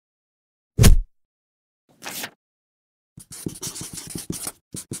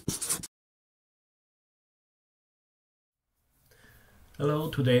Hello,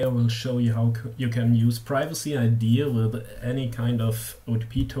 today I will show you how you can use privacy ID with any kind of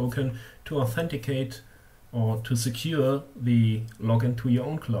OTP token to authenticate or to secure the login to your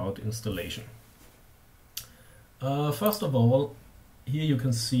own cloud installation. First of all, here you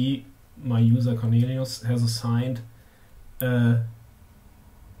can see my user Cornelius has assigned a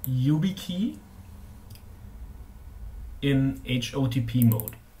YubiKey in HOTP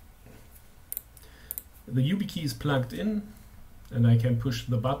mode. The YubiKey is plugged in, and I can push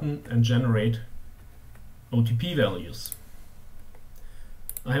the button and generate OTP values.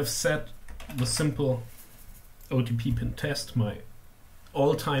 I have set the simple OTP pin test, my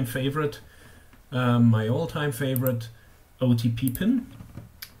all-time favorite OTP pin.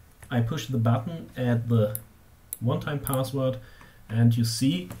 I push the button, add the one-time password, and you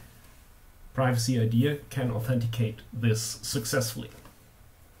see Privacy ID can authenticate this successfully.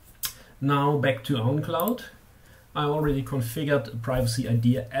 Now back to OwnCloud. I already configured a Privacy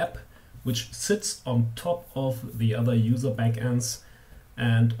ID app which sits on top of the other user backends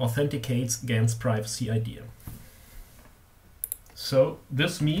and authenticates against Privacy ID. So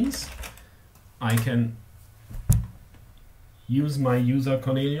this means I can use my user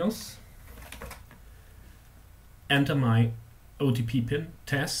Cornelius, enter my OTP pin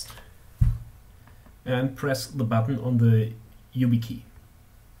test, and press the button on the YubiKey.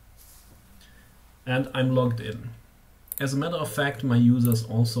 And I'm logged in. As a matter of fact, my user is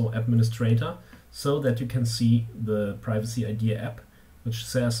also administrator, so that you can see the Privacy ID app, which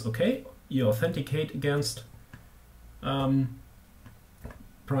says, okay, you authenticate against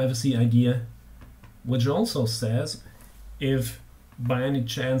Privacy ID, which also says if by any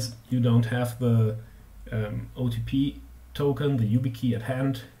chance you don't have the OTP token, the YubiKey at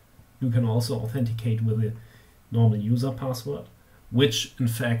hand, you can also authenticate with a normal user password, which in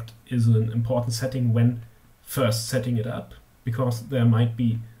fact is an important setting when first setting it up, because there might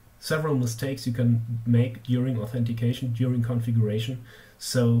be several mistakes you can make during authentication, during configuration,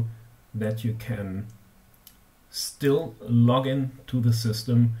 so that you can still log in to the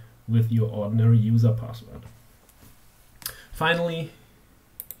system with your ordinary user password. Finally,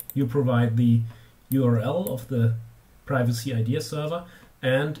 you provide the URL of the Privacy ID server,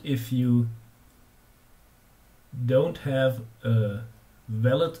 and if you don't have a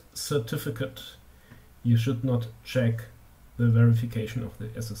valid certificate, you should not check the verification of the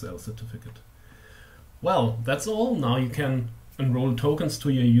SSL certificate. Well, that's all. Now you can enroll tokens to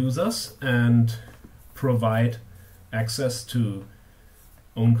your users and provide access to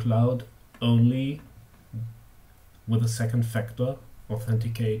OwnCloud only with a second factor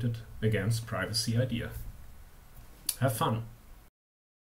authenticated against Privacy ID. Have fun!